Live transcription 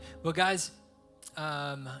Well, guys,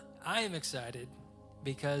 I am excited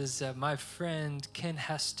because my friend Ken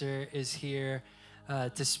Hester is here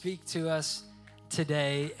to speak to us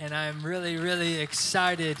today, and I'm really, really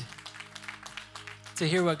excited to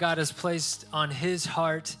hear what God has placed on his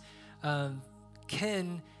heart.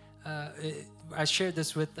 Ken, I shared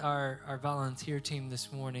this with our volunteer team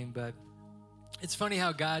this morning, but it's funny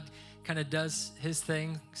how God kind of does his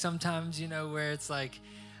thing sometimes, where it's like,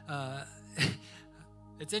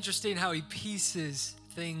 it's interesting how he pieces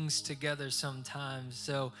things together sometimes.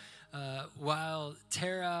 So while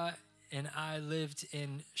Tara and I lived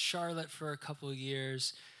in Charlotte for a couple of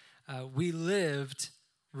years, we lived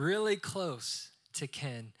really close to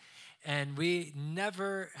Ken, and we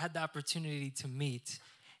never had the opportunity to meet.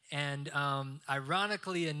 And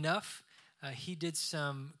ironically enough, he did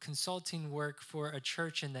some consulting work for a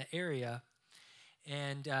church in the area.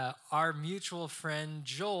 And our mutual friend,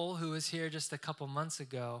 Joel, who was here just a couple months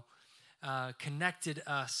ago, connected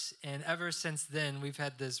us. And ever since then, we've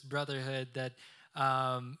had this brotherhood that,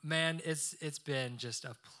 man, it's been just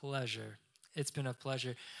a pleasure. It's been a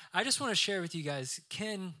pleasure. I just want to share with you guys,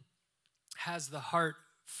 Ken has the heart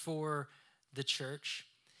for the church,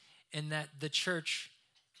 and that the church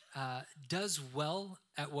does well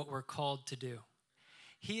at what we're called to do.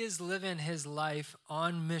 He is living his life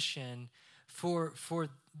on mission for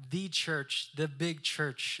the church, the big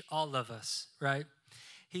church, all of us, right?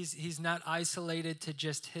 He's not isolated to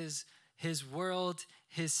just his world,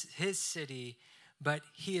 his city, but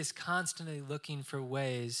he is constantly looking for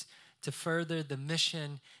ways to further the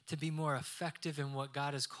mission, to be more effective in what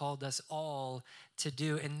God has called us all to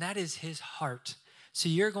do, and that is his heart. So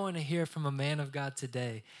you're going to hear from a man of God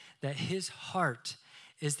today that his heart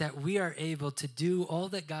is that we are able to do all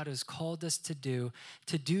that God has called us to do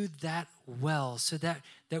that well, so that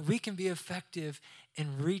we can be effective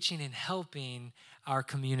in reaching and helping our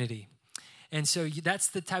community. And so that's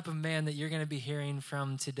the type of man that you're going to be hearing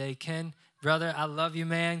from today. Ken, brother, I love you,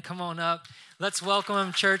 man. Come on up. Let's welcome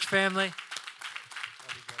him, church family.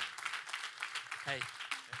 Hey.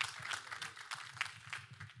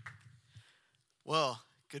 Well,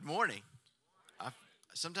 good morning.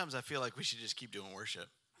 Sometimes I feel like we should just keep doing worship,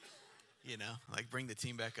 like bring the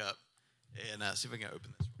team back up and see if I can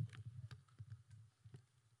open this.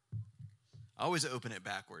 I always open it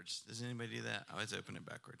backwards. Does anybody do that? I always open it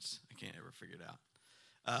backwards. I can't ever figure it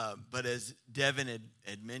out. But as Devin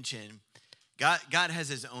had mentioned, God has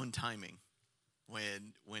his own timing.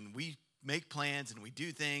 When we make plans and we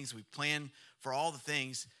do things, we plan for all the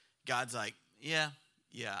things, God's like, yeah,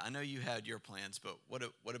 I know you had your plans, but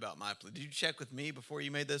what about my plan? Did you check with me before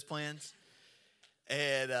you made those plans?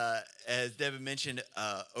 And as Devin mentioned,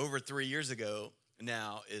 over 3 years ago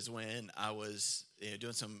now is when I was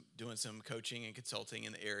doing some coaching and consulting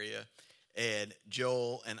in the area. And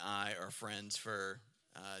Joel and I are friends for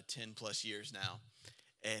 10 plus years now.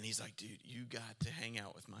 And he's like, dude, you got to hang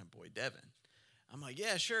out with my boy Devin. I'm like,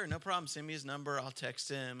 yeah, sure, no problem. Send me his number. I'll text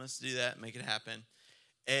him. Let's do that, make it happen.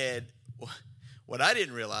 And what I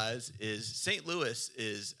didn't realize is St. Louis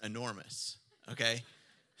is enormous, okay?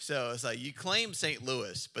 So it's like you claim St.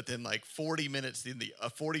 Louis, but then like 45 minutes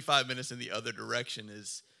in the other direction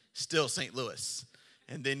is still St. Louis.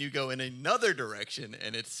 And then you go in another direction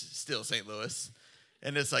and it's still St. Louis.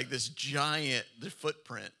 And it's like this giant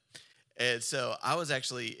footprint. And so I was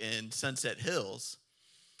actually in Sunset Hills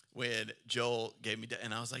when Joel gave me,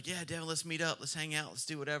 and I was like, yeah, Devin, let's meet up. Let's hang out. Let's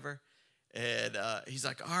do whatever. And he's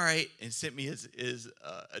like, all right, and sent me his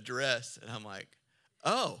address. And I'm like,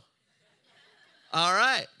 oh, all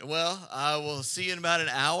right. Well, I will see you in about an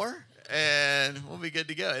hour, and we'll be good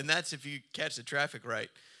to go. And that's if you catch the traffic right.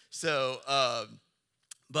 So,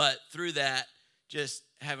 but through that, just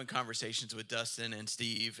having conversations with Dustin and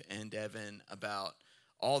Steve and Devin about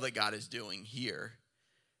all that God is doing here,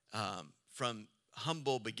 from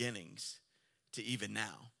humble beginnings to even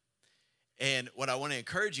now. And what I want to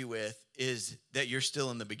encourage you with is that you're still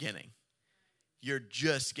in the beginning. You're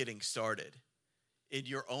just getting started in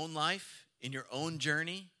your own life, in your own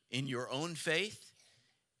journey, in your own faith,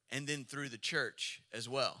 and then through the church as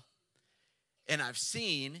well. And I've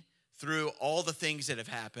seen through all the things that have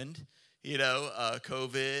happened,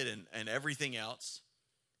 COVID and everything else,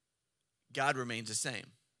 God remains the same.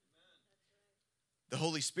 The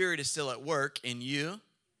Holy Spirit is still at work in you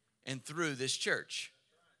and through this church.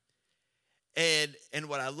 And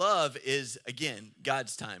what I love is, again,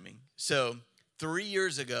 God's timing. So 3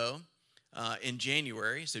 years ago in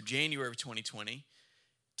January, so January of 2020,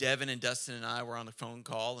 Devin and Dustin and I were on the phone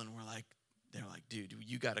call, and they're like, dude,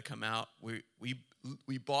 you got to come out.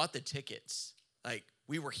 We bought the tickets. Like,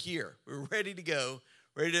 we were here. We were ready to go,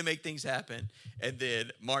 ready to make things happen. And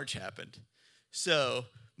then March happened. So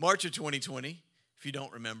March of 2020, if you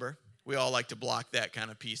don't remember, we all like to block that kind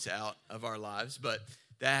of piece out of our lives, but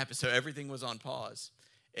that happened. So everything was on pause.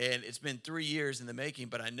 And it's been 3 years in the making,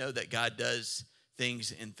 but I know that God does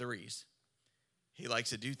things in threes. He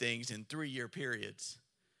likes to do things in 3-year periods,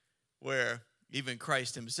 where even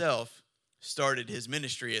Christ himself started his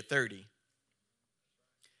ministry at 30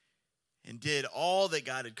 and did all that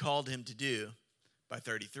God had called him to do by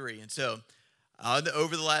 33. And so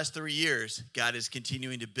over the last 3 years, God is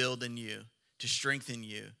continuing to build in you, to strengthen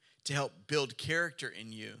you, to help build character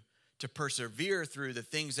in you, to persevere through the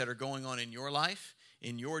things that are going on in your life,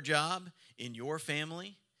 in your job, in your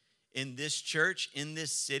family, in this church, in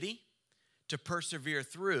this city, to persevere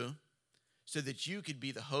through so that you could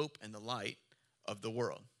be the hope and the light of the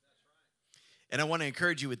world. And I want to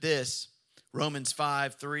encourage you with this. Romans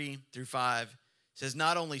 5:3-5 says,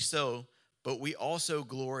 not only so, but we also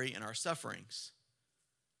glory in our sufferings.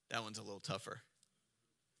 That one's a little tougher,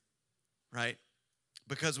 right?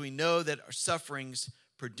 Because we know that our sufferings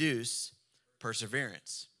produce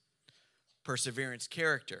perseverance. Perseverance,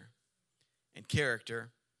 character. And character,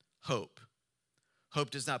 hope. Hope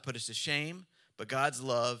does not put us to shame, but God's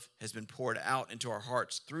love has been poured out into our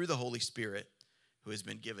hearts through the Holy Spirit who has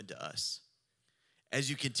been given to us. As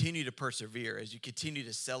you continue to persevere, as you continue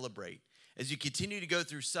to celebrate, as you continue to go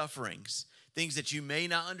through sufferings, things that you may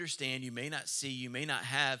not understand, you may not see, you may not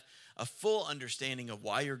have a full understanding of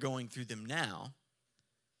why you're going through them now,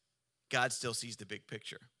 God still sees the big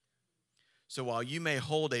picture. So while you may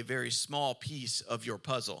hold a very small piece of your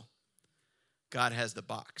puzzle, God has the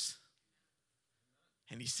box.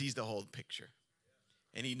 And he sees the whole picture.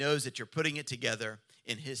 And he knows that you're putting it together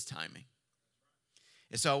in his timing.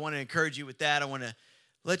 And so I want to encourage you with that. I want to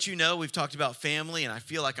let you know we've talked about family, and I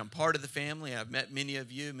feel like I'm part of the family. I've met many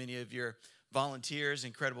of you, many of your volunteers,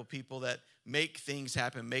 incredible people that make things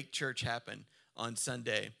happen, make church happen on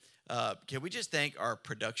Sunday. Can we just thank our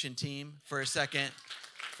production team for a second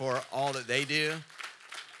for all that they do?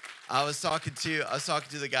 I was talking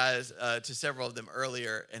to the guys, to several of them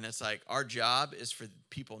earlier, and it's like our job is for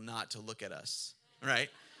people not to look at us, right?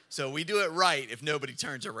 So we do it right if nobody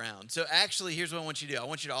turns around. So actually, here's what I want you to do. I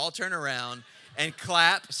want you to all turn around and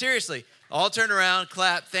clap. Seriously, all turn around,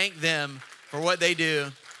 clap, thank them for what they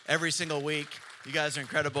do every single week. You guys are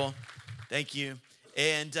incredible. Thank you.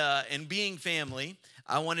 And being family,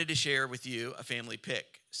 I wanted to share with you a family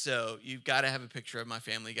pic. So you've got to have a picture of my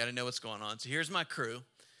family. You got to know what's going on. So here's my crew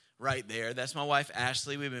right there. That's my wife,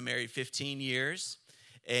 Ashley. We've been married 15 years.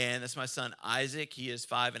 And that's my son, Isaac. He is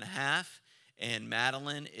 5.5. And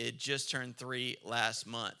Madeline, it just turned 3 last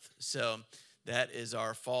month. So that is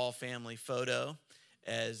our fall family photo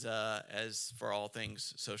as for all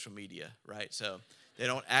things social media, right? So they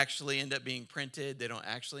don't actually end up being printed. They don't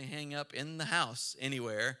actually hang up in the house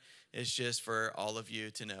anywhere. It's just for all of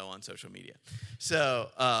you to know on social media. So,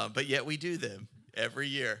 but yet we do them every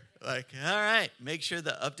year. Like, all right, make sure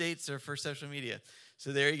the updates are for social media.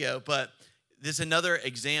 So there you go. But this is another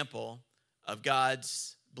example of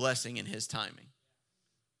God's blessing in his timing.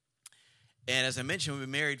 And as I mentioned, we've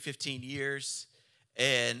been married 15 years,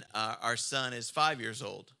 and our son is 5 years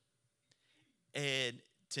old. And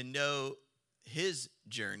to know his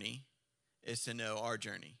journey is to know our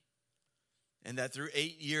journey. And that through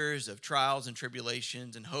 8 years of trials and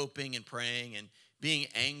tribulations and hoping and praying and being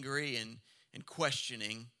angry and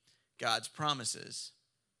questioning God's promises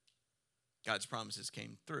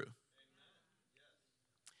came through.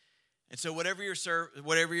 And so whatever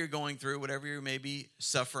you're going through, whatever you're maybe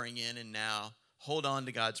suffering in and now, hold on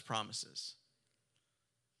to God's promises.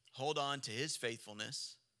 Hold on to his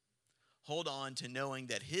faithfulness. Hold on to knowing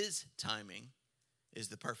that his timing is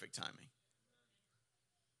the perfect timing.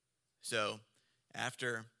 So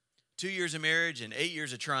after 2 years of marriage and 8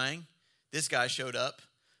 years of trying, this guy showed up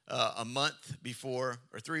a month before,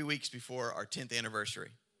 or 3 weeks before our 10th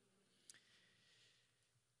anniversary.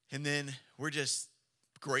 And then we're just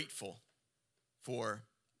grateful for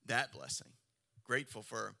that blessing, grateful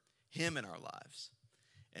for him in our lives.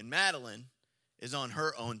 And Madeline is on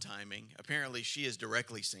her own timing. Apparently, she is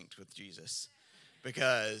directly synced with Jesus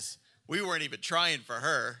because we weren't even trying for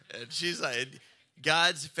her. And she's like,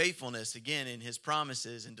 God's faithfulness, again, in his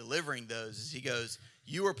promises and delivering those, is he goes,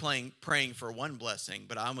 you were praying for one blessing,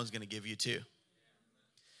 but I was going to give you two.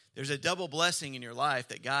 There's a double blessing in your life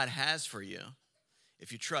that God has for you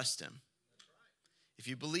if you trust him. If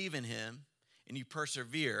you believe in him and you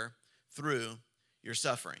persevere through your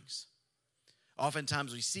sufferings.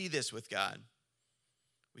 Oftentimes we see this with God.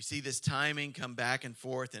 We see this timing come back and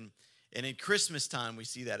forth, and in Christmas time we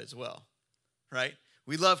see that as well, right?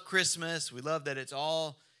 We love Christmas. We love that it's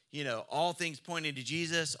all, all things pointing to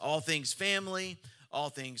Jesus, all things family, all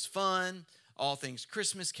things fun, all things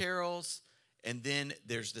Christmas carols. And then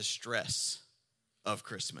there's the stress of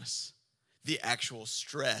Christmas, the actual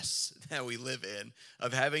stress that we live in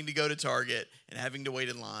of having to go to Target and having to wait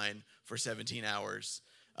in line for 17 hours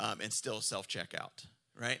and still self-checkout,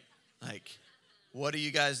 right? Like, what are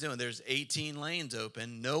you guys doing? There's 18 lanes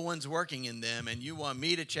open. No one's working in them, and you want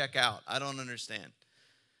me to check out. I don't understand.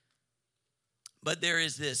 But there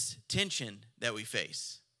is this tension that we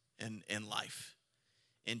face in life,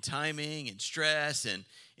 in timing and stress and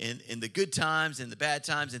in the good times and the bad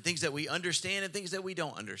times and things that we understand and things that we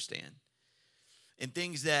don't understand. And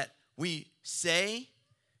things that we say,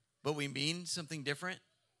 but we mean something different.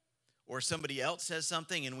 Or somebody else says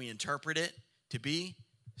something and we interpret it to be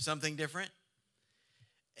something different.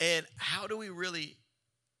 And how do we really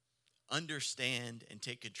understand and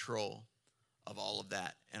take control of all of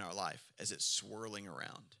that in our life as it's swirling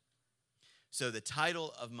around? So the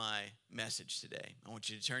title of my message today, I want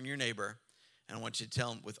you to turn to your neighbor and I want you to tell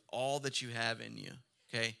them with all that you have in you,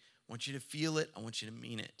 okay? I want you to feel it. I want you to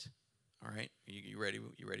mean it, all right? Are you ready?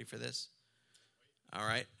 You ready for this? All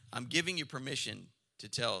right. I'm giving you permission to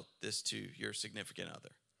tell this to your significant other,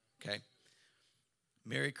 okay?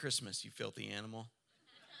 Merry Christmas, you filthy animal.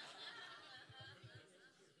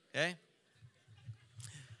 Okay?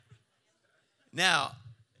 Now,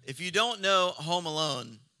 if you don't know Home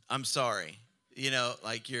Alone, I'm sorry.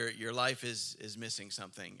 Like your life is missing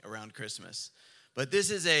something around Christmas. But this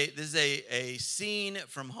is a scene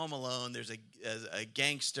from Home Alone. There's a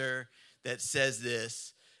gangster that says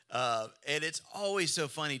this, and it's always so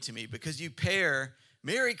funny to me because you pair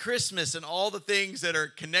Merry Christmas and all the things that are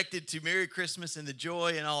connected to Merry Christmas and the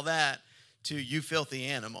joy and all that to you filthy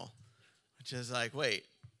animal, which is like, wait,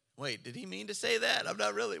 did he mean to say that? I'm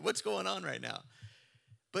not really. What's going on right now?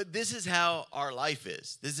 But this is how our life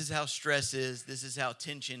is. This is how stress is. This is how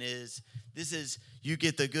tension is. This is you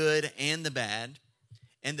get the good and the bad.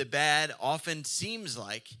 And the bad often seems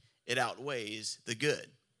like it outweighs the good.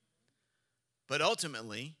 But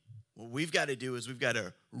ultimately, what we've got to do is we've got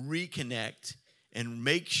to reconnect and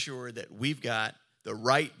make sure that we've got the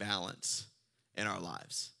right balance in our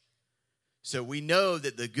lives. So we know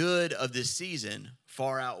that the good of this season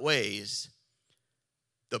far outweighs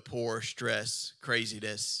the poor, stress,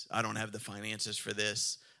 craziness. I don't have the finances for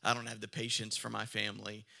this. I don't have the patience for my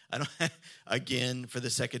family. I don't have, again, for the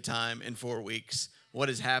second time in 4 weeks, what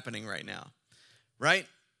is happening right now, right?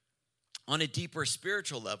 On a deeper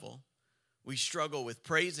spiritual level, we struggle with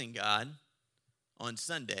praising God on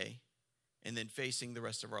Sunday and then facing the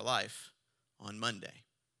rest of our life on Monday,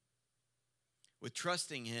 with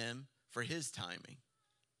trusting Him for His timing.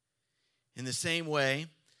 In the same way,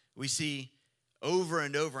 we see over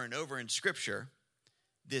and over and over in Scripture,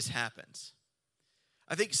 this happens.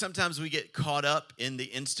 I think sometimes we get caught up in the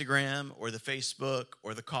Instagram or the Facebook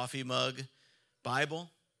or the coffee mug Bible,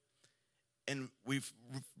 and we've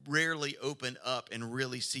rarely opened up and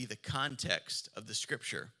really see the context of the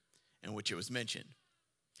Scripture in which it was mentioned.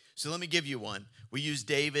 So let me give you one. We use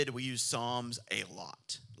David, we use Psalms a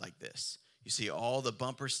lot like this. You see all the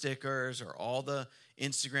bumper stickers or all the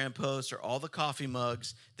Instagram posts or all the coffee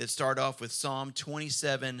mugs that start off with Psalm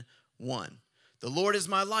 27:1. The Lord is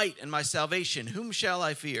my light and my salvation. Whom shall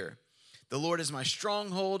I fear? The Lord is my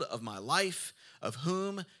stronghold of my life. Of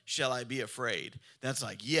whom shall I be afraid? That's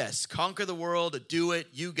like, yes, conquer the world, do it,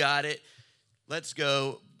 you got it. Let's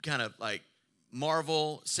go, kind of like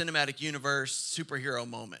Marvel Cinematic Universe superhero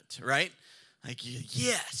moment, right? Like,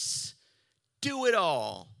 yes, do it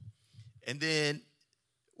all. And then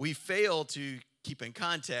we fail to keep in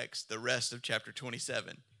context the rest of chapter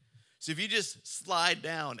 27. So if you just slide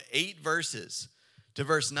down 8 verses to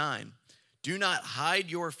verse 9, do not hide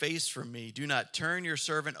your face from me. Do not turn your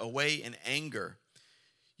servant away in anger.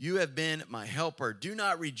 You have been my helper. Do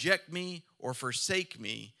not reject me or forsake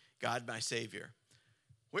me, God my Savior.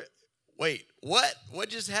 Wait, what? What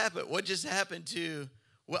just happened? What just happened to,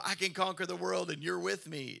 well, I can conquer the world and you're with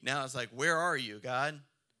me. Now it's like, where are you, God?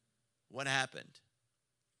 What happened?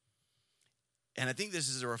 And I think this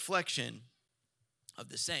is a reflection of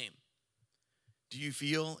the same. Do you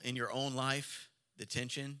feel in your own life the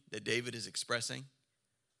tension that David is expressing?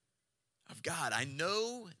 Of God, I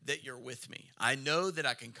know that you're with me. I know that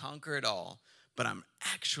I can conquer it all, but I'm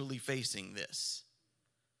actually facing this.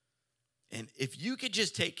 And if you could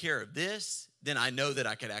just take care of this, then I know that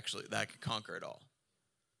I could conquer it all.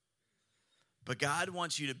 But God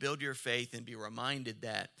wants you to build your faith and be reminded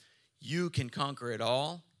that you can conquer it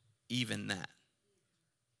all, even that.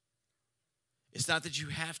 It's not that you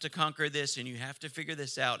have to conquer this and you have to figure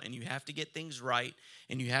this out and you have to get things right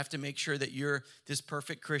and you have to make sure that you're this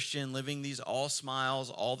perfect Christian living these all smiles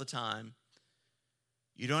all the time.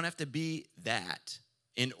 You don't have to be that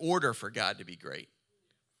in order for God to be great.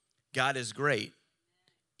 God is great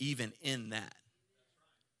even in that.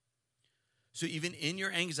 So even in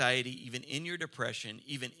your anxiety, even in your depression,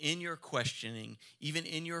 even in your questioning, even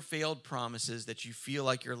in your failed promises that you feel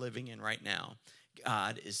like you're living in right now,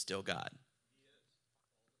 God is still God.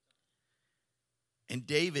 And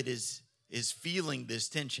David is feeling this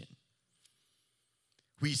tension.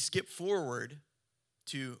 We skip forward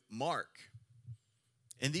to Mark.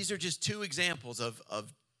 And these are just two examples of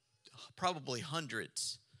probably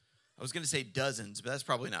hundreds. I was going to say dozens, but that's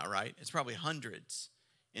probably not right. It's probably hundreds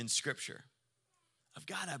in Scripture. Of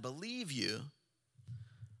God, I believe you,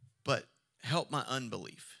 but help my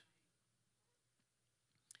unbelief.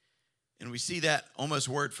 And we see that almost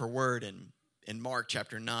word for word in Mark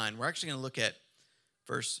chapter 9. We're actually going to look at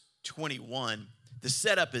verse 21. The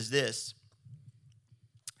setup is this.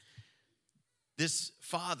 This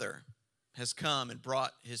father has come and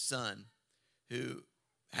brought his son who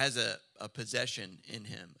has a possession in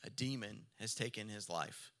him. A demon has taken his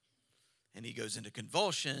life. And he goes into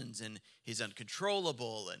convulsions and he's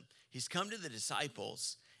uncontrollable. And he's come to the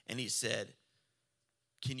disciples and he said,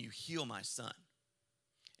 "Can you heal my son?"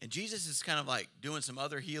 And Jesus is kind of like doing some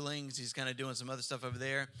other healings. He's kind of doing some other stuff over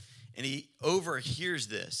there. And he overhears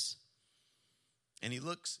this. And he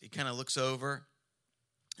kind of looks over.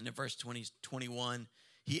 And in verse 21,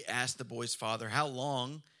 he asked the boy's father, "How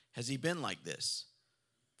long has he been like this?"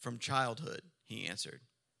 "From childhood," he answered.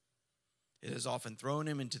 "It has often thrown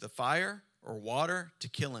him into the fire or water to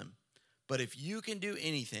kill him. But if you can do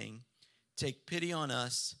anything, take pity on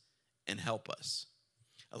us and help us."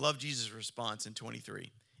 I love Jesus' response in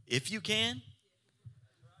 23. If you can?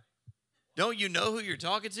 Don't you know who you're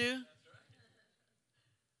talking to?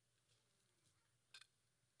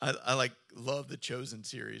 I love the Chosen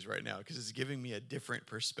series right now because it's giving me a different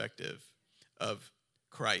perspective of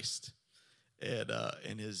Christ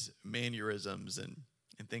and his mannerisms and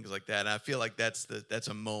things like that. And I feel like that's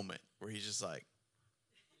a moment where he's just like,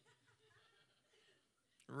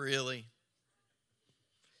 really?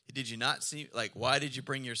 Did you not see, like, why did you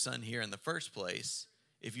bring your son here in the first place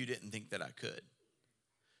if you didn't think that I could?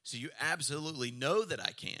 So you absolutely know that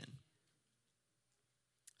I can.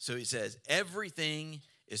 So he says, everything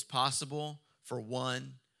is possible for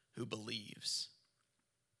one who believes.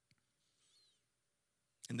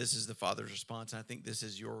 And this is the Father's response. And I think this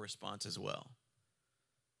is your response as well.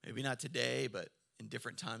 Maybe not today, but in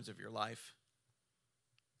different times of your life.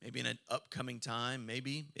 Maybe in an upcoming time.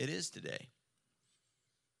 Maybe it is today.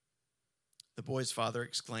 The boy's father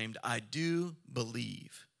exclaimed, "I do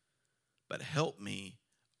believe, but help me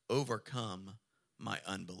overcome my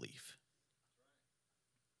unbelief."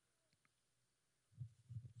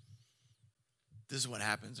 This is what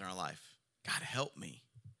happens in our life. God, help me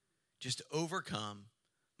just to overcome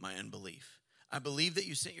my unbelief. I believe that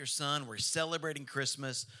you sent your son. We're celebrating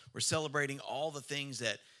Christmas. We're celebrating all the things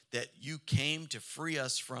that you came to free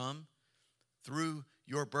us from through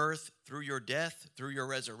your birth, through your death, through your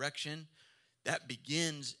resurrection. That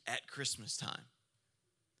begins at Christmas time.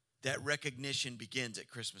 That recognition begins at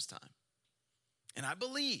Christmas time. And I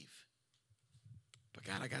believe, but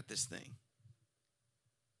God, I got this thing.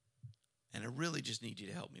 And I really just need you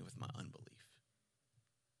to help me with my unbelief.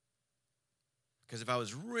 Because if I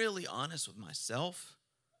was really honest with myself,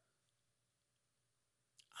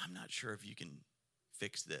 I'm not sure if you can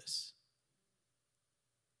fix this.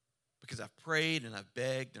 Because I've prayed and I've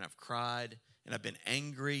begged and I've cried and I've been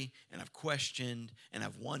angry and I've questioned and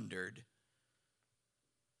I've wondered.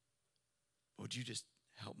 Would you just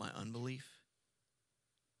help my unbelief?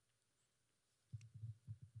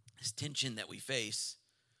 This tension that we face,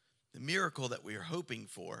 the miracle that we are hoping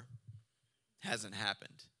for, hasn't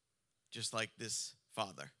happened. Just like this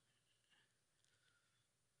father.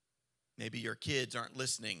 Maybe your kids aren't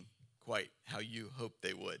listening quite how you hoped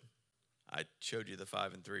they would. I showed you the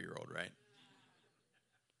 5 and 3-year-old, right?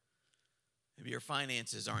 Maybe your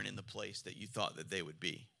finances aren't in the place that you thought that they would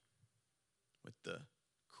be with the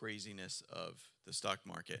craziness of the stock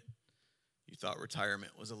market. You thought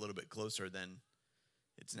retirement was a little bit closer than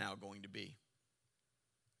it's now going to be.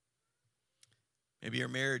 Maybe your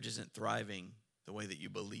marriage isn't thriving the way that you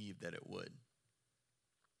believed that it would.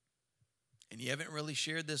 And you haven't really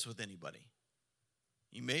shared this with anybody.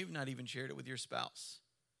 You may have not even shared it with your spouse.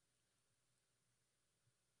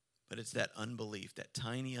 But it's that unbelief, that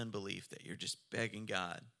tiny unbelief that you're just begging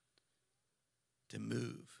God to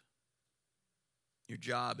move. Your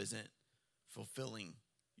job isn't fulfilling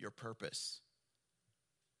your purpose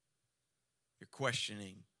You're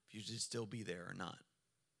questioning if you should still be there or not.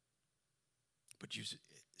 But you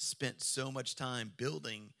spent so much time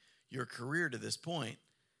building your career to this point,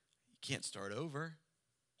 you can't start over.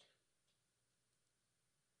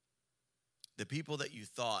 The people that you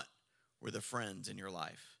thought were the friends in your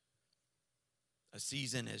life, a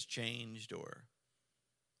season has changed or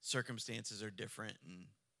circumstances are different and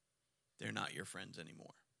they're not your friends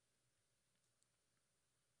anymore.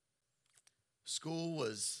 School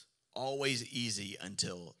was always easy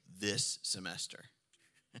until this semester.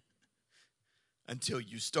 Until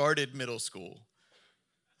you started middle school,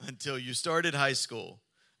 until you started high school,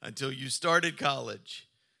 until you started college,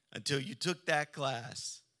 until you took that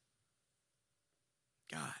class.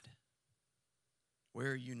 God,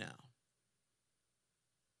 where are you now?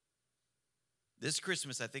 This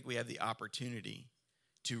Christmas, I think we have the opportunity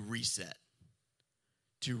to reset,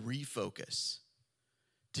 to refocus,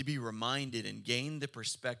 to be reminded and gain the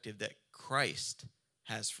perspective that Christ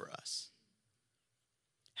has for us.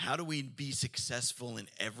 How do we be successful in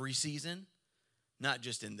every season, not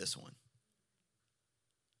just in this one?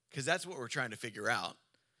 Because that's what we're trying to figure out.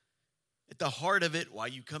 At the heart of it, why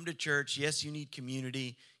you come to church, yes, you need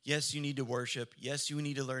community. Yes, you need to worship. Yes, you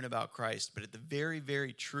need to learn about Christ. But at the very,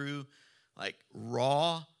 very true,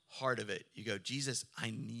 raw heart of it, you go, Jesus, I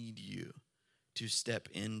need you to step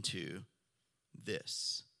into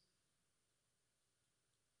this.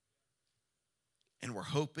 And we're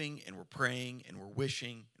hoping and we're praying and we're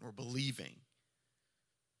wishing and we're believing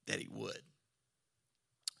that he would.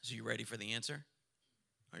 So you ready for the answer?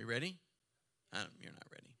 Are you ready? You're not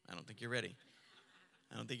ready. I don't think you're ready.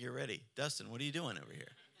 I don't think you're ready. Dustin, what are you doing over here?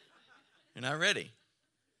 You're not ready.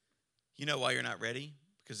 You know why you're not ready?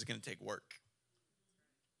 Because it's going to take work.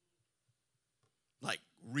 Like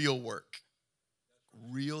real work.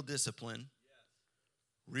 Real discipline.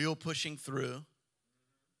 Real pushing through.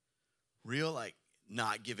 Real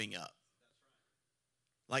not giving up.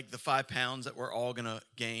 Like the 5 pounds that we're all going to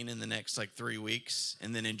gain in the next 3 weeks.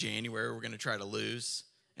 And then in January, we're going to try to lose.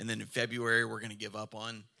 And then in February, we're going to give up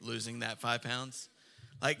on losing that 5 pounds.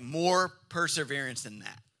 More perseverance than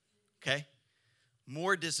that. Okay?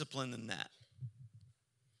 More discipline than that.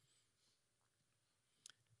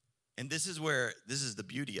 And this is the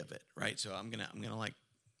beauty of it, right? So I'm going to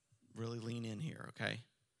really lean in here, okay?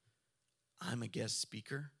 I'm a guest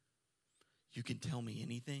speaker. You can tell me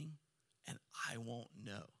anything, and I won't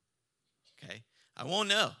know, okay? I won't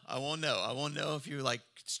know. I won't know if you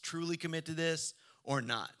truly commit to this or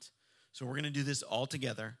not. So we're going to do this all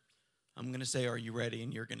together. I'm going to say, are you ready?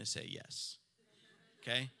 And you're going to say yes,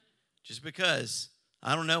 okay? Just because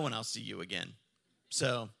I don't know when I'll see you again.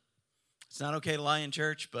 So it's not okay to lie in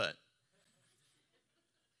church, but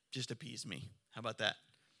just appease me. How about that?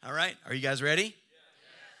 All right. Are you guys ready?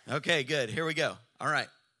 Yes. Okay, good. Here we go. All right.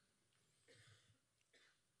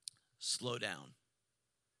 Slow down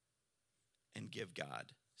and give God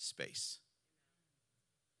space.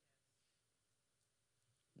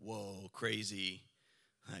 Whoa, crazy.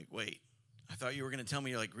 Wait, I thought you were going to tell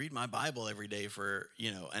me, read my Bible every day for,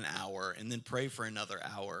 an hour and then pray for another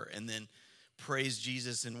hour and then praise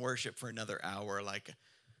Jesus and worship for another hour.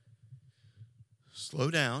 Slow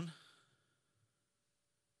down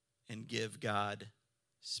and give God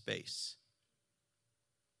space.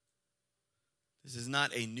 This is not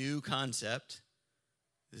a new concept.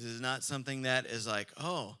 This is not something that is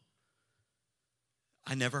oh,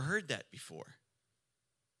 I never heard that before.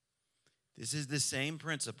 This is the same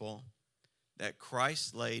principle that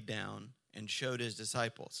Christ laid down and showed his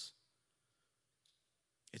disciples.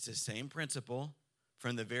 It's the same principle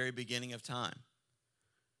from the very beginning of time,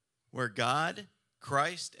 where God,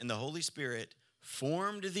 Christ, and the Holy Spirit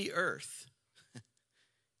formed the earth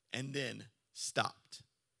and then stopped.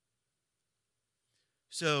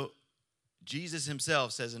 So Jesus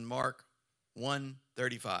himself says in Mark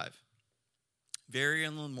 1:35, very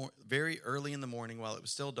early in the morning while it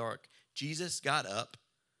was still dark, Jesus got up,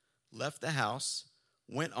 left the house,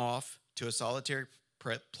 went off to a solitary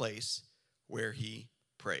place where he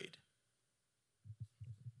prayed.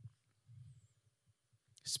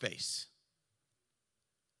 Space.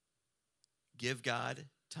 Give God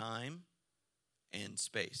time and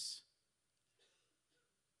space.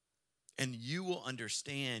 And you will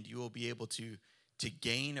understand, you will be able to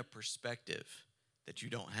gain a perspective that you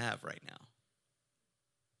don't have right now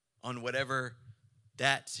on whatever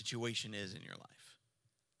that situation is in your life.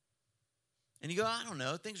 And you go, I don't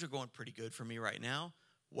know, things are going pretty good for me right now.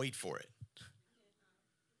 Wait for it.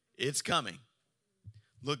 It's coming.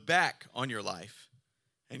 Look back on your life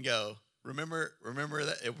and go, remember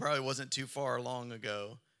that it probably wasn't too far long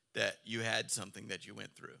ago that you had something that you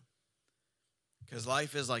went through. Because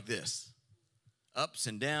life is like this. ups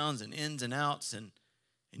and downs and ins and outs, and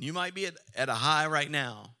you might be at a high right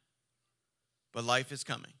now, but life is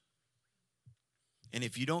coming. And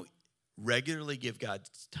if you don't regularly give God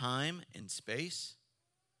time and space,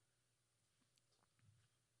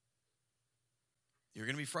 you're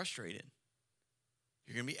going to be frustrated.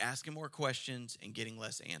 You're going to be asking more questions and getting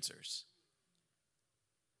less answers.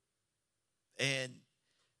 And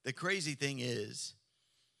the crazy thing is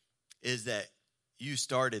that you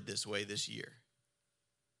started this way this year,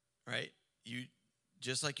 right? You,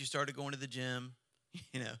 just like you started going to the gym,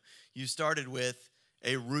 you started with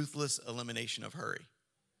a ruthless elimination of hurry,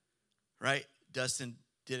 right? Dustin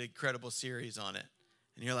did an incredible series on it.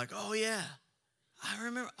 And you're like, oh yeah, I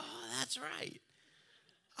remember. Oh, that's right.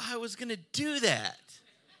 I was going to do that.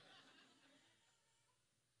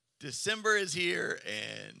 December is here,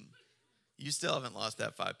 and you still haven't lost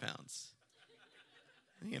that 5 pounds.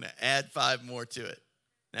 You're going to add 5 more to it.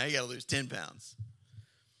 Now you got to lose 10 pounds.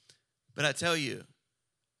 But I tell you,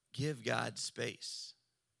 give God space.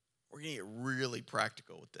 We're going to get really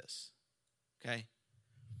practical with this, okay?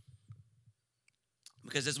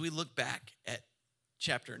 Because as we look back at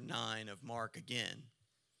chapter 9 of Mark again,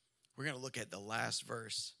 we're going to look at the last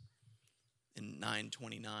verse in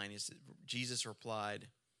 9:29. Jesus replied,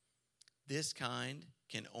 "This kind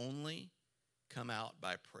can only come out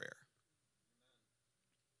by prayer."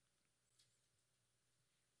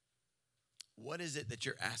 What is it that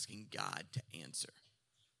you're asking God to answer?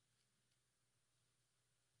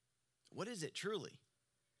 What is it truly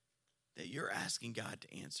that you're asking God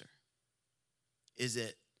to answer? Is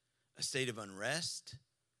it a state of unrest?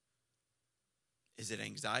 Is it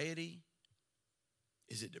anxiety?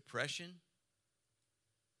 Is it depression?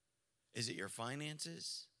 Is it your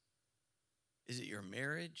finances? Is it your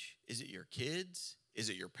marriage? Is it your kids? Is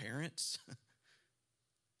it your parents?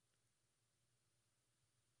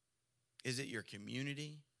 Is it your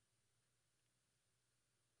community?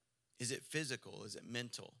 Is it physical? Is it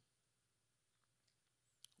mental?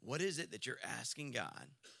 What is it that you're asking God?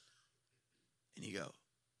 And you go,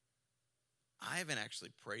 I haven't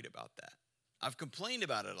actually prayed about that. I've complained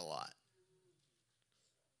about it a lot.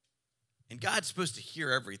 And God's supposed to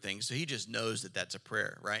hear everything, so he just knows that that's a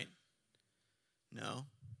prayer, right? No.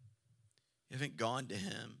 You haven't gone to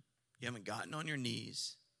him. You haven't gotten on your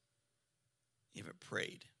knees. You haven't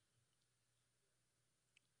prayed.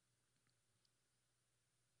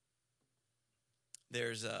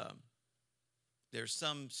 There's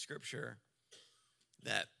some scripture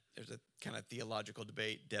that there's a kind of theological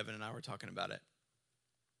debate. Devin and I were talking about it.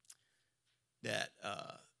 That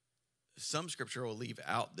some scripture will leave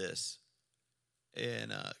out this,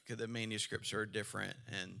 and because the manuscripts are different,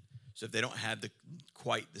 and so if they don't have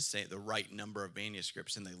quite the right number of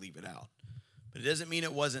manuscripts, then they leave it out. But it doesn't mean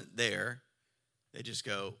it wasn't there. They just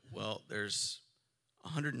go, well, there's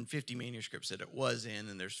 150 manuscripts that it was in,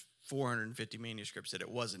 and there's 450 manuscripts that it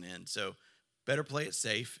wasn't in. So better play it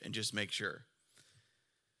safe and just make sure.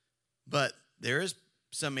 But there is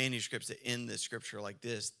some manuscripts that end the scripture like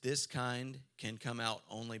this. This kind can come out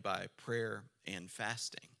only by prayer and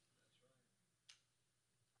fasting.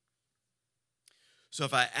 So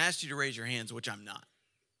if I asked you to raise your hands, which I'm not,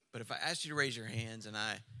 but if I asked you to raise your hands and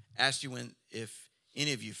I asked you if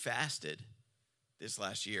any of you fasted this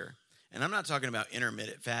last year, and I'm not talking about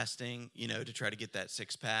intermittent fasting, to try to get that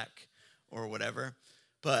 6-pack or whatever,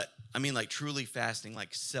 but I mean like truly fasting,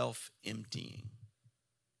 like self-emptying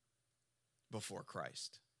before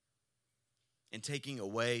Christ and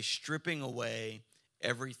stripping away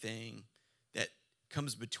everything that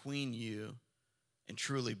comes between you and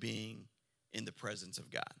truly being in the presence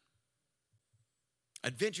of God.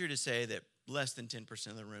 I'd venture to say that less than 10%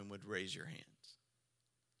 of the room would raise your hands.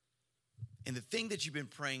 And the thing that you've been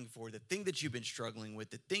praying for, the thing that you've been struggling with,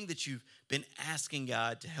 the thing that you've been asking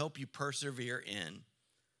God to help you persevere in,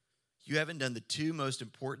 you haven't done the 2 most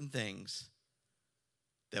important things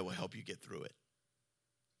that will help you get through it,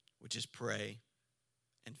 which is pray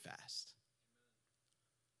and fast.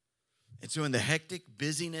 And so in the hectic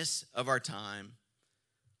busyness of our time,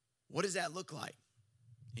 what does that look like?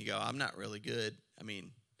 You go, I'm not really good. I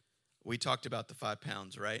mean, we talked about the 5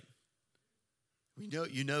 pounds, right?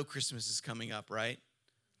 You know Christmas is coming up, right?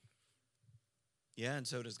 Yeah, and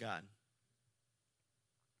so does God.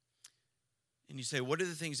 And you say, what are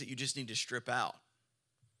the things that you just need to strip out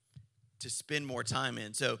to spend more time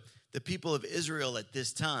in? So the people of Israel at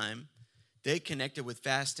this time, they connected with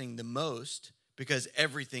fasting the most because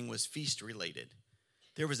everything was feast related.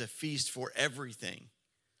 There was a feast for everything.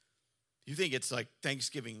 You think it's like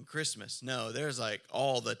Thanksgiving and Christmas. No, there's like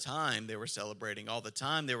all the time they were celebrating, all the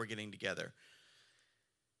time they were getting together.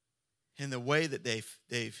 And the way that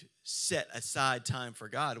they've set aside time for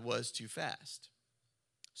God was to fast.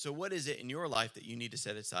 So what is it in your life that you need to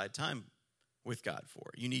set aside time with God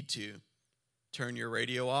for? You need to turn your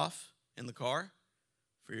radio off in the car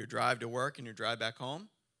for your drive to work and your drive back home.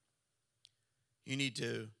 You need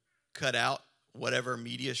to cut out whatever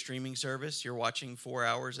media streaming service you're watching 4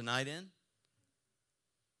 hours a night in.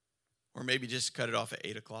 Or maybe just cut it off at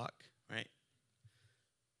 8 o'clock, right?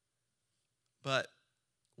 But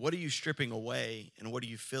what are you stripping away, and what are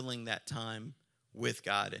you filling that time with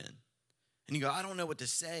God in? And you go, I don't know what to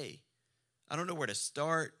say. I don't know where to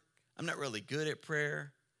start. I'm not really good at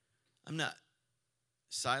prayer.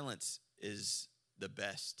 Silence is the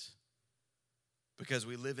best. Because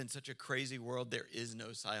we live in such a crazy world, there is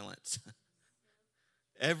no silence.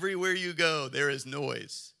 Everywhere you go, there is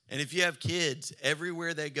noise. And if you have kids,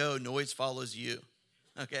 everywhere they go, noise follows you.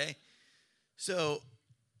 Okay? So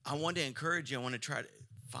I want to encourage you. I want to try to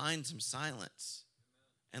find some silence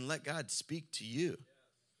and let God speak to you.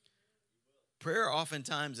 Prayer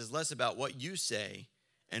oftentimes is less about what you say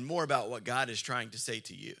and more about what God is trying to say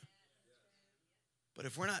to you. But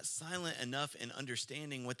if we're not silent enough in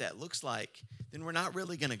understanding what that looks like, then we're not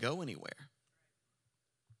really going to go anywhere.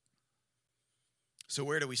 So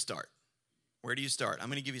where do we start? Where do you start? I'm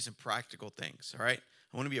going to give you some practical things, all right?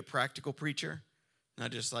 I want to be a practical preacher,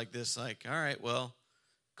 not just like this, like, all right, well,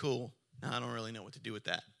 cool. Now I don't really know what to do with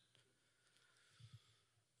that.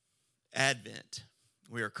 Advent.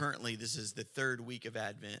 This is the third week of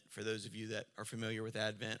Advent. For those of you that are familiar with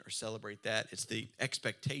Advent or celebrate that, it's the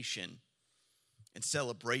expectation and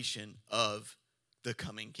celebration of the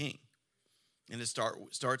coming King. And it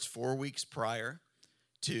starts 4 weeks prior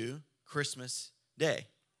to Christmas Day.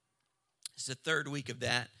 It's the third week of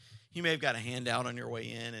that. You may have got a handout on your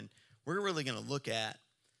way in, and we're really going to look at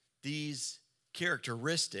these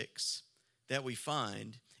characteristics that we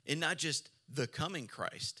find in not just the coming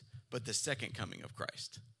Christ, but the second coming of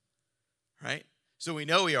Christ, right? So we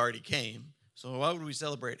know he already came. So why would we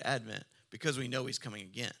celebrate Advent? Because we know he's coming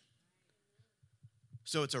again.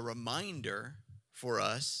 So it's a reminder for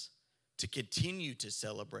us to continue to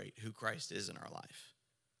celebrate who Christ is in our life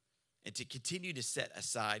and to continue to set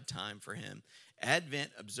aside time for him.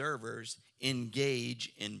 Advent observers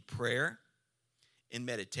engage in prayer, in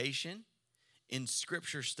meditation, in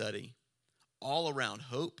scripture study, all around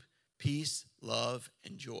hope, peace, love,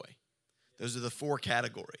 and joy. Those are the 4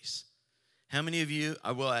 categories. How many of you,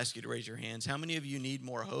 I will ask you to raise your hands, how many of you need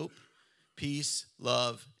more hope, peace,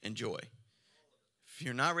 love, and joy? If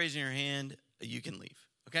you're not raising your hand, you can leave,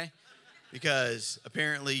 okay? Because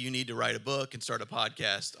apparently you need to write a book and start a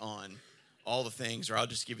podcast on all the things, or I'll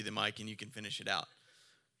just give you the mic and you can finish it out.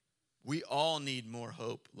 We all need more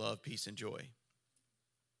hope, love, peace, and joy.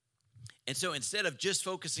 And so instead of just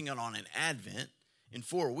focusing on an Advent in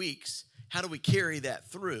 4 weeks, how do we carry that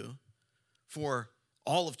through for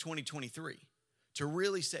all of 2023 to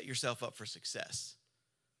really set yourself up for success?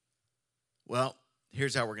 Well,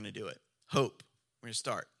 here's how we're going to do it. Hope. We're going to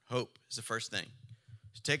start. Hope is the first thing.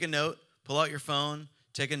 So take a note, pull out your phone,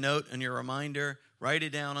 take a note on your reminder, write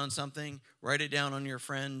it down on something, write it down on your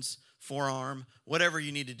friend's forearm, whatever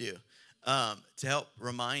you need to do to help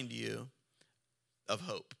remind you of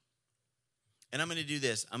hope. And I'm going to do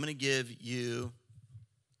this. I'm going to give you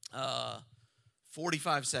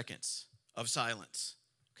 45 seconds of silence,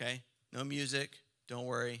 okay? No music. Don't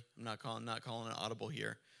worry. I'm not calling an audible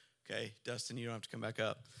here, okay? Dustin, you don't have to come back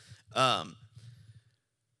up.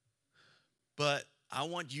 But I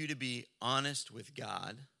want you to be honest with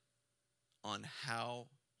God on how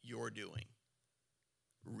you're doing,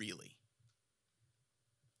 really,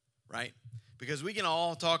 right? Because we can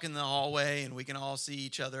all talk in the hallway and we can all see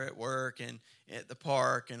each other at work and at the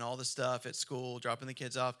park and all the stuff at school, dropping the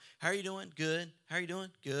kids off. How are you doing? Good. How are you doing?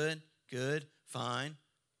 Good, good, fine,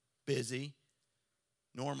 busy,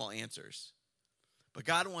 normal answers. But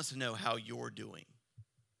God wants to know how you're doing.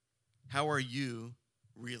 How are you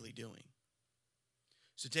really doing?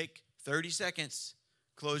 So take 30 seconds,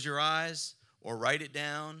 close your eyes, or write it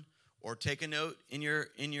down, or take a note in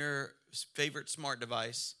your favorite smart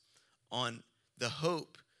device on the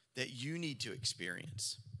hope that you need to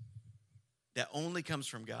experience that only comes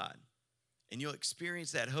from God. And you'll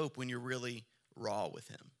experience that hope when you're really raw with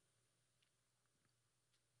him.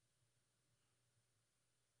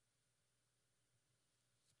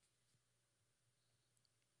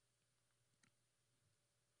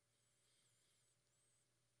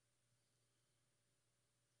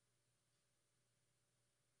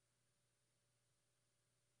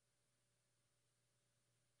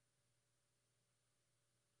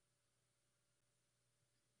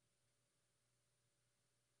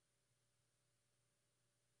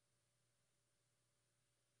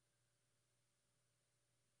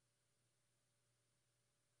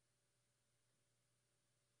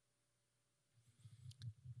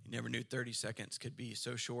 You never knew 30 seconds could be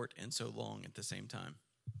so short and so long at the same time.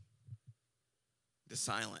 The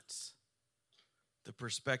silence, the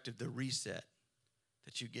perspective, the reset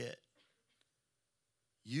that you get.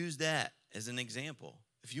 Use that as an example.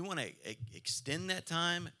 If you want to extend that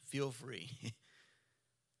time, feel free.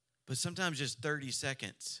 But sometimes just 30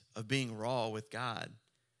 seconds of being raw with God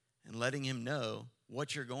and letting him know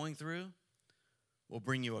what you're going through will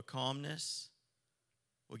bring you a calmness,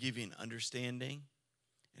 will give you an understanding.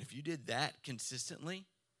 And if you did that consistently,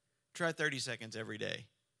 try 30 seconds every day.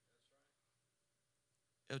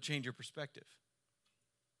 It'll change your perspective.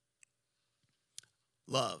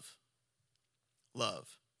 Love.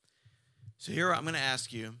 Love. So here I'm going to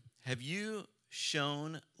ask you, have you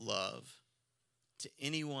shown love to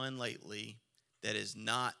anyone lately that is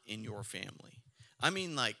not in your family? I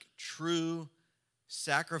mean like true,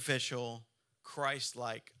 sacrificial,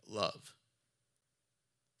 Christ-like love.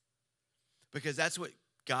 Because that's what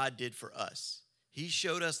God did for us. He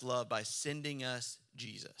showed us love by sending us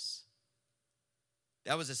Jesus.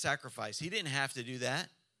 That was a sacrifice. He didn't have to do that.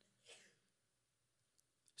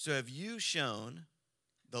 So have you shown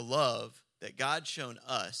the love that God's shown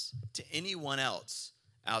us to anyone else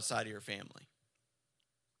outside of your family?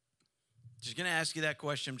 Just going to ask you that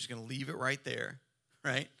question. I'm just going to leave it right there,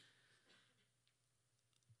 right?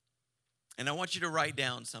 And I want you to write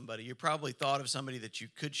down somebody. You probably thought of somebody that you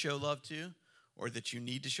could show love to or that you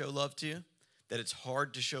need to show love to, that it's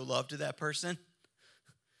hard to show love to that person.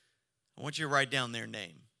 I want you to write down their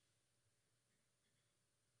name.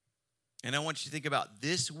 And I want you to think about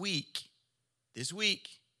this week,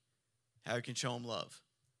 how you can show them love.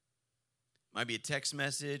 It might be a text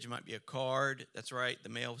message, it might be a card. That's right, the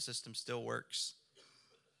mail system still works.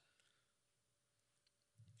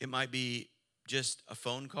 It might be just a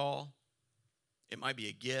phone call. It might be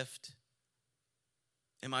a gift.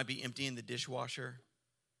 It might be emptying the dishwasher.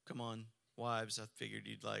 Come on, wives, I figured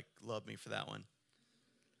you'd love me for that one.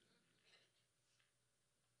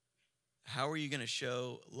 How are you going to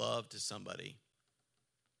show love to somebody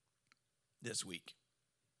this week?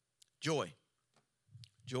 Joy.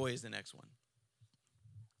 Joy is the next one.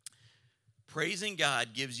 Praising God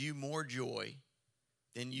gives you more joy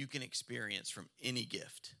than you can experience from any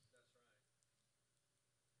gift.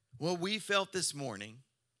 What we felt this morning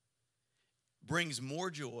brings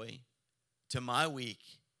more joy to my week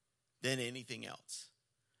than anything else.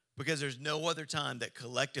 Because there's no other time that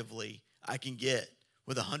collectively I can get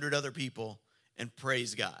with 100 other people and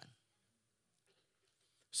praise God.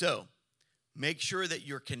 So, make sure that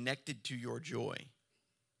you're connected to your joy.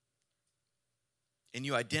 And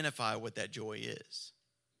you identify what that joy is.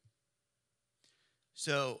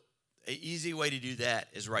 So, an easy way to do that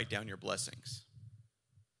is write down your blessings.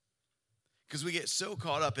 Because we get so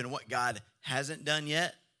caught up in what God hasn't done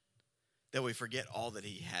yet that we forget all that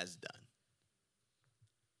he has done.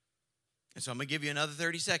 And so I'm going to give you another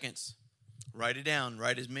 30 seconds. Write it down.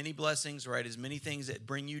 Write as many blessings. Write as many things that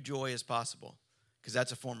bring you joy as possible. Because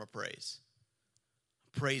that's a form of praise.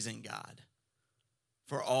 Praising God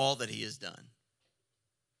for all that he has done.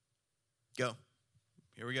 Go.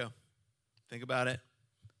 Here we go. Think about it.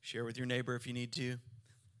 Share with your neighbor if you need to.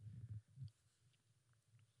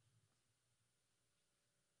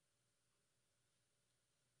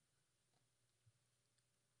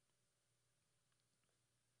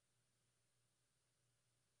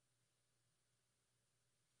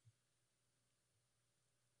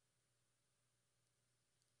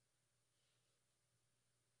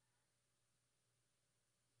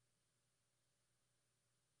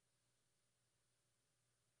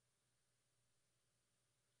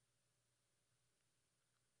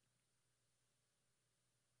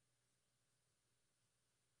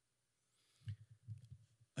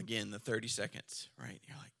 Again, the 30 seconds, right?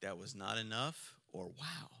 You're like, that was not enough, or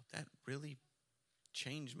wow, that really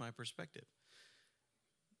changed my perspective.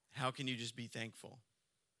 How can you just be thankful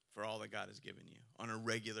for all that God has given you on a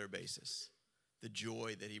regular basis? The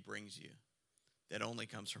joy that he brings you that only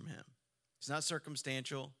comes from him. It's not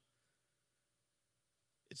circumstantial.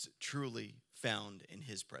 It's truly found in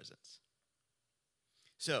his presence.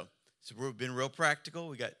 So we've been real practical.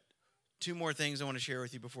 We got 2 more things I want to share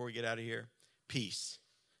with you before we get out of here. Peace.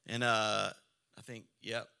 And I think,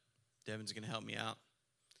 Devin's going to help me out.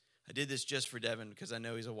 I did this just for Devin because I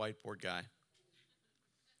know he's a whiteboard guy.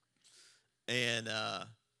 And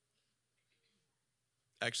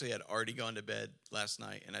actually, I'd already gone to bed last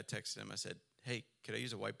night, and I texted him. I said, hey, could I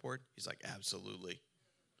use a whiteboard? He's like, absolutely. You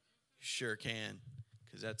sure can,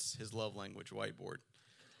 because that's his love language, whiteboard.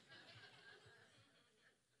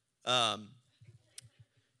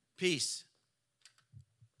 Peace.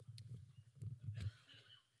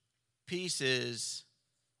 Peace is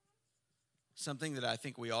something that I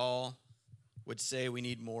think we all would say we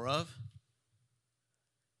need more of,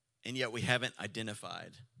 and yet we haven't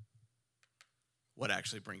identified what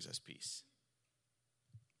actually brings us peace.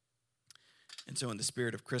 And so in the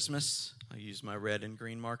spirit of Christmas, I use my red and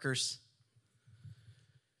green markers.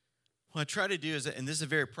 What I try to do is, and this is a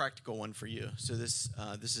very practical one for you. So this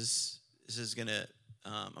is gonna,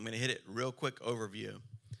 I'm gonna hit it real quick overview,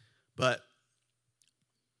 but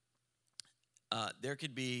there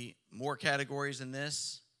could be more categories than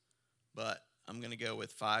this, but I'm gonna go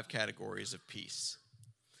with 5 categories of peace.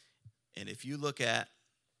 And if you look at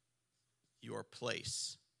your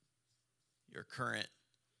place, your current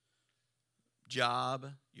job,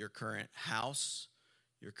 your current house,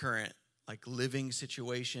 your current living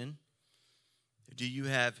situation, do you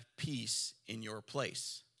have peace in your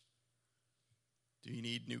place? Do you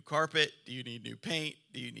need new carpet? Do you need new paint?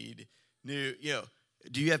 Do you need new,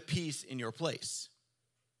 do you have peace in your place?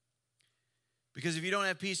 Because if you don't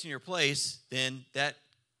have peace in your place, then that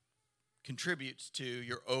contributes to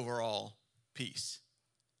your overall peace.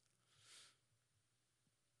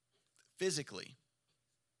 Physically,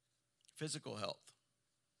 physical health.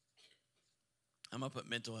 I'm going to put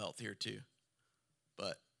mental health here too,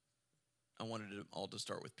 but I wanted it all to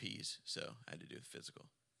start with P's, so I had to do physical,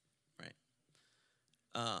 right?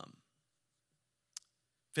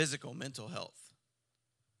 Physical, mental health.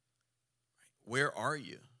 Where are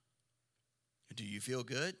you? Do you feel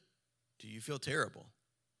good? Do you feel terrible?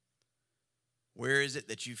 Where is it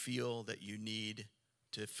that you feel that you need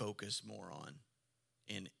to focus more on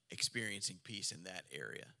in experiencing peace in that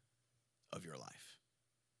area of your life?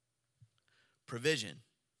 Provision.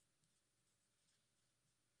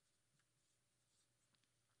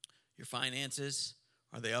 Your finances,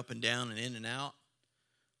 are they up and down and in and out?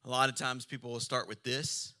 A lot of times people will start with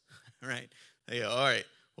this, right? They go, all right,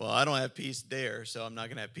 well, I don't have peace there, so I'm not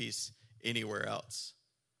going to have peace anywhere else.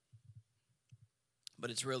 But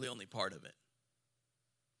it's really only part of it.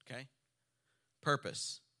 Okay?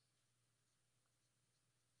 Purpose.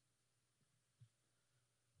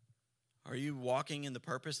 Are you walking in the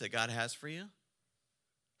purpose that God has for you?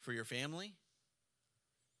 For your family?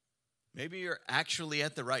 Maybe you're actually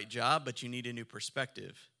at the right job, but you need a new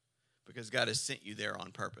perspective because God has sent you there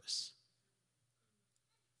on purpose.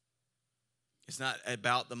 It's not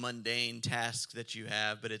about the mundane tasks that you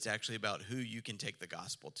have, but it's actually about who you can take the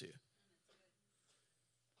gospel to.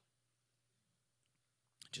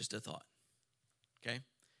 Just a thought. Okay?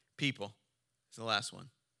 People is the last one.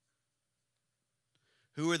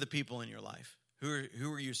 Who are the people in your life?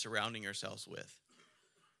 Who are you surrounding yourselves with?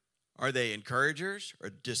 Are they encouragers or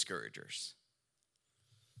discouragers?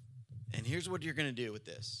 And here's what you're going to do with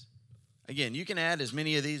this. Again, you can add as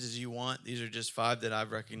many of these as you want. These are just 5 that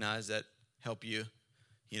I've recognized that help you,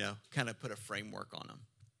 kind of put a framework on them.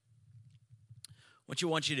 What you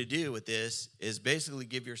want you to do with this is basically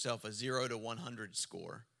give yourself a 0 to 100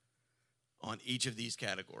 score on each of these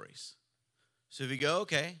categories. So if you go,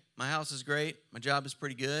 okay, my house is great, my job is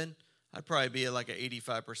pretty good, I'd probably be at like an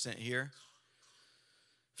 85% here.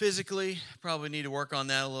 Physically, probably need to work on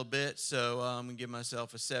that a little bit, so I'm going to give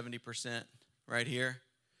myself a 70% right here.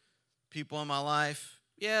 People in my life,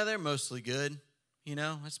 yeah, they're mostly good.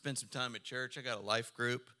 I spend some time at church. I got a life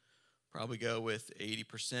group. Probably go with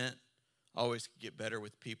 80%. Always get better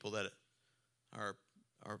with people that are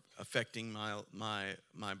affecting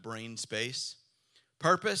my brain space.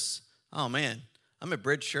 Purpose, oh man, I'm at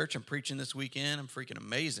Bridge Church. I'm preaching this weekend. I'm freaking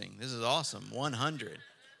amazing. This is awesome. 100,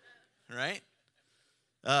 right?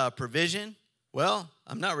 Provision, well,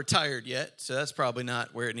 I'm not retired yet, so that's probably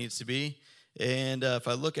not where it needs to be. And if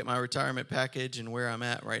I look at my retirement package and where I'm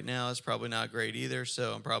at right now, it's probably not great either.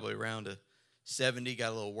 So I'm probably around a 70,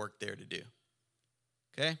 got a little work there to do.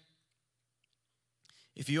 Okay?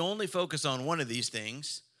 If you only focus on one of these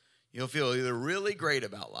things, you'll feel either really great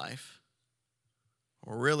about life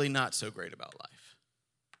or really not so great about life.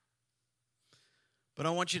 But I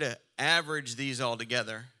want you to average these all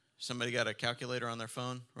together. Somebody got a calculator on their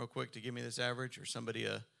phone real quick to give me this average, or somebody,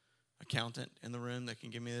 a accountant in the room that can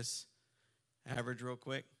give me this average real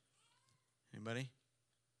quick? Anybody?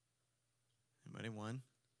 One?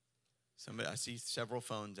 Somebody, I see several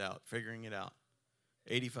phones out, figuring it out.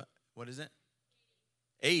 85, what is it?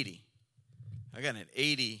 80. I got an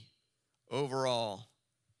 80 overall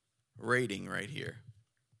rating right here.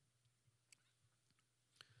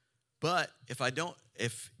 But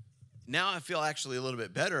if now I feel actually a little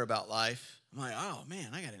bit better about life, I'm like, oh man,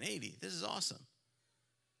 I got an 80. This is awesome.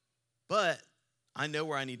 But I know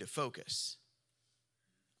where I need to focus.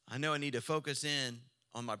 I know I need to focus in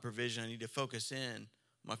on my provision. I need to focus in on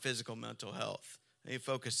my physical, mental health. I need to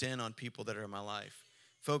focus in on people that are in my life.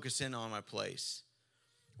 focus in on my place.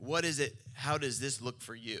 What is it? How does this look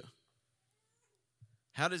for you?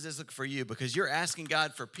 How does this look for you? Because you're asking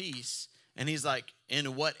God for peace, and he's like,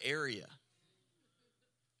 in what area?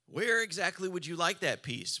 Where exactly would you like that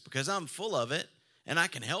peace? Because I'm full of it, and I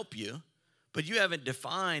can help you. But you haven't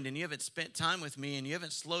defined, and you haven't spent time with me, and you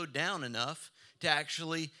haven't slowed down enough to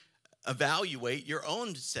actually evaluate your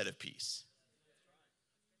own set of peace.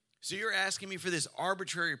 So you're asking me for this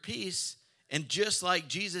arbitrary peace, and just like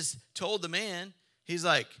Jesus told the man, he's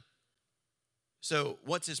like, so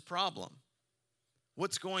what's his problem?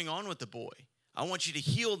 What's going on with the boy? I want you to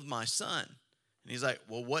heal my son. And he's like,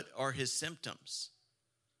 well, what are his symptoms?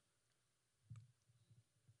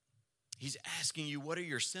 He's asking you, what are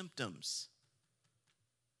your symptoms?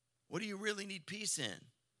 What do you really need peace in?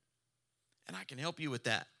 And I can help you with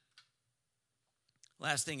that.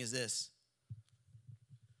 Last thing is this.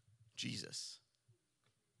 Jesus.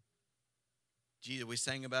 Jesus, we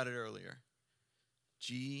sang about it earlier.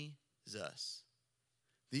 Jesus.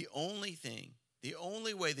 The only thing, the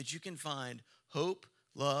only way that you can find hope,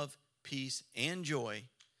 love, peace, and joy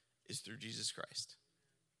is through Jesus Christ.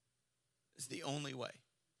 It's the only way.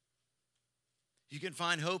 You can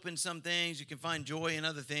find hope in some things. You can find joy in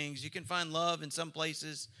other things. You can find love in some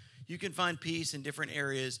places. You can find peace in different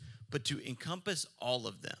areas. But to encompass all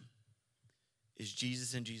of them is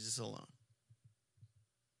Jesus and Jesus alone.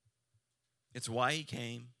 It's why he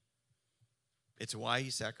came. It's why he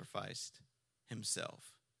sacrificed himself.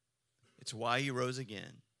 It's why he rose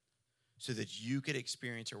again, so that you could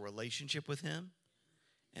experience a relationship with him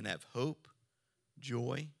and have hope,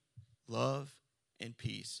 joy, love, and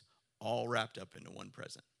peace all wrapped up into one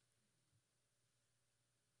present.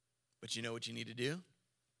 But you know what you need to do?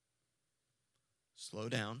 Slow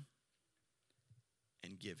down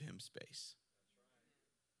and give him space.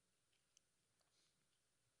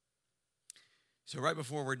 So right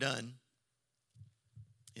before we're done,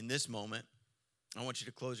 in this moment, I want you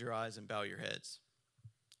to close your eyes and bow your heads.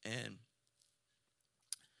 And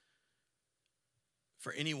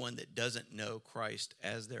for anyone that doesn't know Christ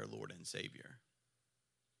as their Lord and Savior,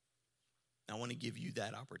 I want to give you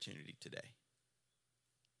that opportunity today.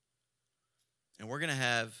 And we're going to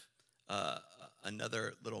have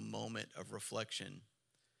another little moment of reflection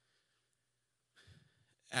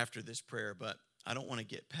after this prayer, but I don't want to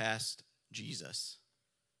get past Jesus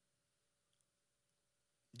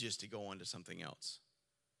just to go on to something else.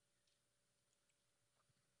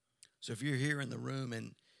 So if you're here in the room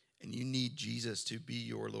and you need Jesus to be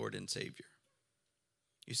your Lord and Savior,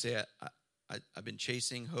 you say, I've been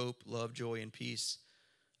chasing hope, love, joy, and peace.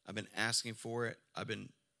 I've been asking for it. I've been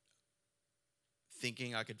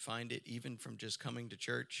thinking I could find it even from just coming to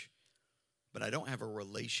church, but I don't have a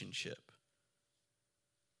relationship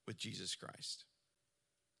with Jesus Christ.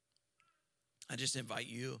 I just invite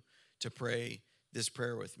you to pray this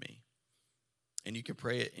prayer with me. And you can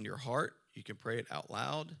pray it in your heart. You can pray it out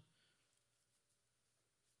loud.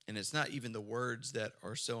 And it's not even the words that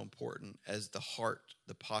are so important as the heart,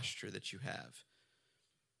 the posture that you have.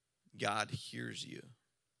 God hears you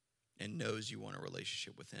and knows you want a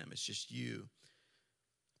relationship with him. It's just you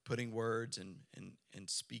putting words and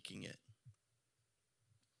speaking it.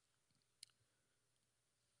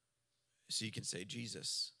 So you can say,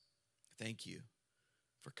 Jesus, thank you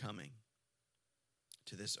for coming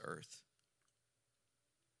to this earth,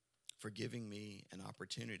 for giving me an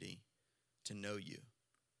opportunity to know you,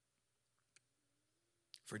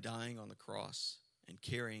 for dying on the cross and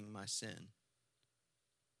carrying my sin,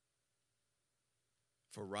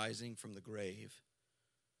 for rising from the grave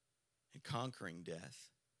and conquering death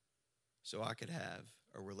so I could have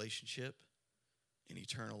a relationship and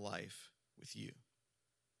eternal life with you.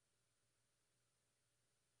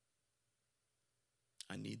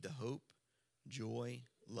 I need the hope, joy,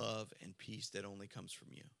 love, and peace that only comes from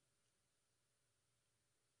you.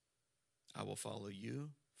 I will follow you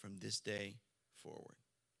from this day forward.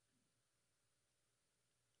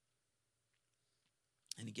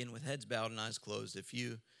 And again, with heads bowed and eyes closed, if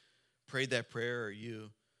you prayed that prayer or you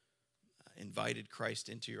invited Christ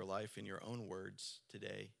into your life in your own words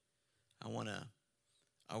today, I want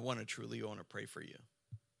to truly pray for you.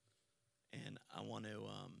 And I want to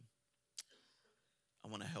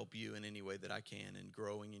help you in any way that I can in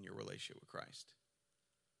growing in your relationship with Christ.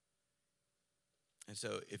 And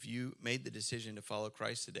so if you made the decision to follow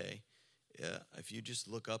Christ today, if you just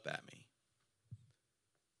look up at me,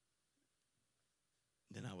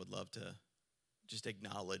 then I would love to just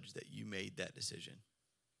acknowledge that you made that decision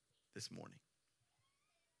this morning.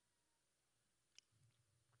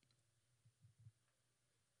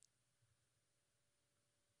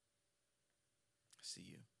 I see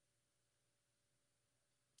you.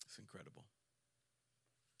 It's incredible.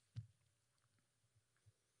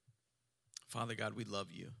 Father God, we love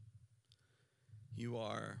you. You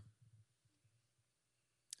are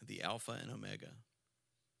the Alpha and Omega.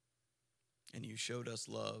 And you showed us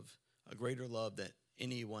love, a greater love that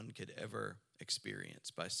anyone could ever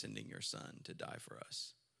experience by sending your Son to die for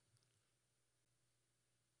us,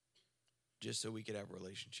 just so we could have a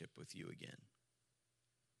relationship with you again.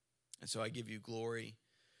 And so I give you glory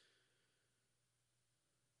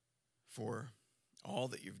for all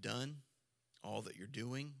that you've done, all that you're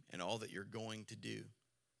doing, and all that you're going to do.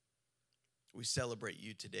 We celebrate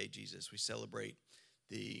you today, Jesus. We celebrate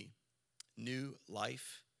the new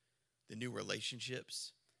life, the new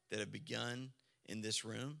relationships that have begun in this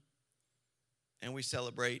room. And we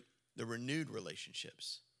celebrate the renewed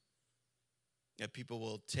relationships, that people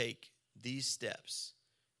will take these steps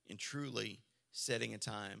in truly setting a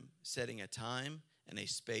time and a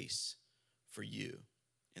space for you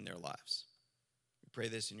in their lives. We pray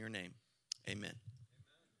this in your name. Amen.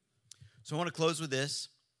 So I want to close with this.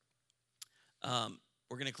 We're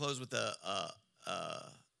going to close with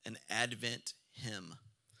an Advent hymn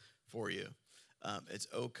for you. It's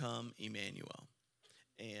O Come Emmanuel.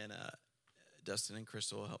 And Dustin and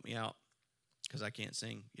Crystal will help me out because I can't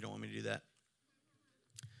sing. You don't want me to do that.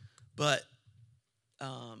 But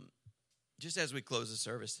just as we close the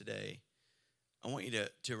service today, I want you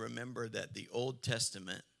to remember that the Old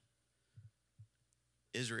Testament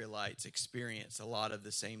Israelites experienced a lot of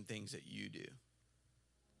the same things that you do.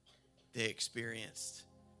 They experienced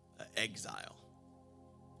exile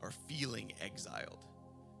or feeling exiled.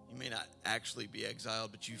 You may not actually be exiled,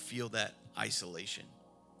 but you feel that isolation.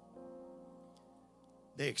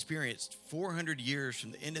 They experienced 400 years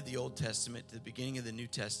from the end of the Old Testament to the beginning of the New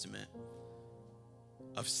Testament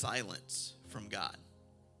of silence from God,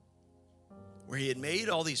 where he had made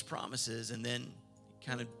all these promises and then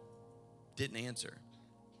kind of didn't answer.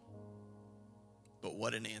 But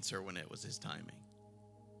what an answer when it was his timing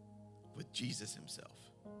with Jesus himself.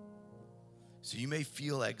 So you may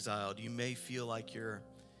feel exiled. You may feel like you're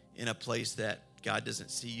in a place that God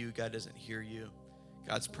doesn't see you. God doesn't hear you.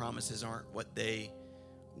 God's promises aren't what they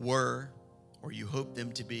were or you hope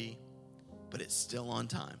them to be, but it's still on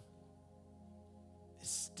time.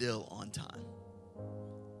 It's still on time.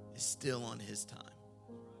 It's still on his time.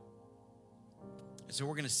 And so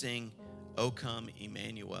we're going to sing, O Come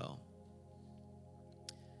Emmanuel.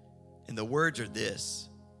 And the words are this: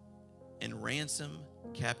 and ransom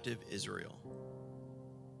captive Israel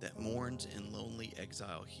that mourns in lonely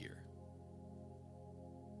exile here,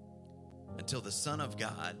 until the Son of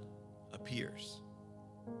God appears.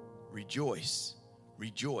 Rejoice,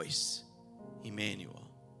 rejoice, Emmanuel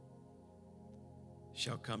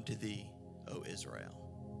shall come to thee, O Israel.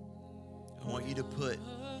 I want you to put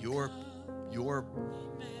your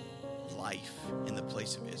life in the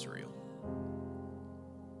place of Israel,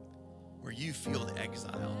 where you feel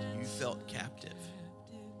exiled, you felt captive,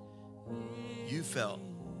 you felt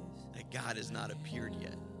that God has not appeared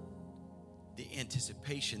yet. The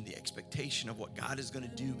anticipation, the expectation of what God is going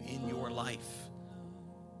to do in your life.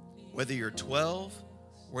 Whether you're 12,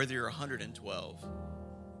 whether you're 112,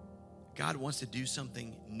 God wants to do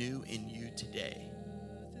something new in you today.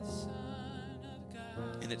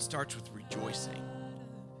 And it starts with rejoicing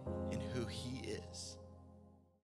in who he is.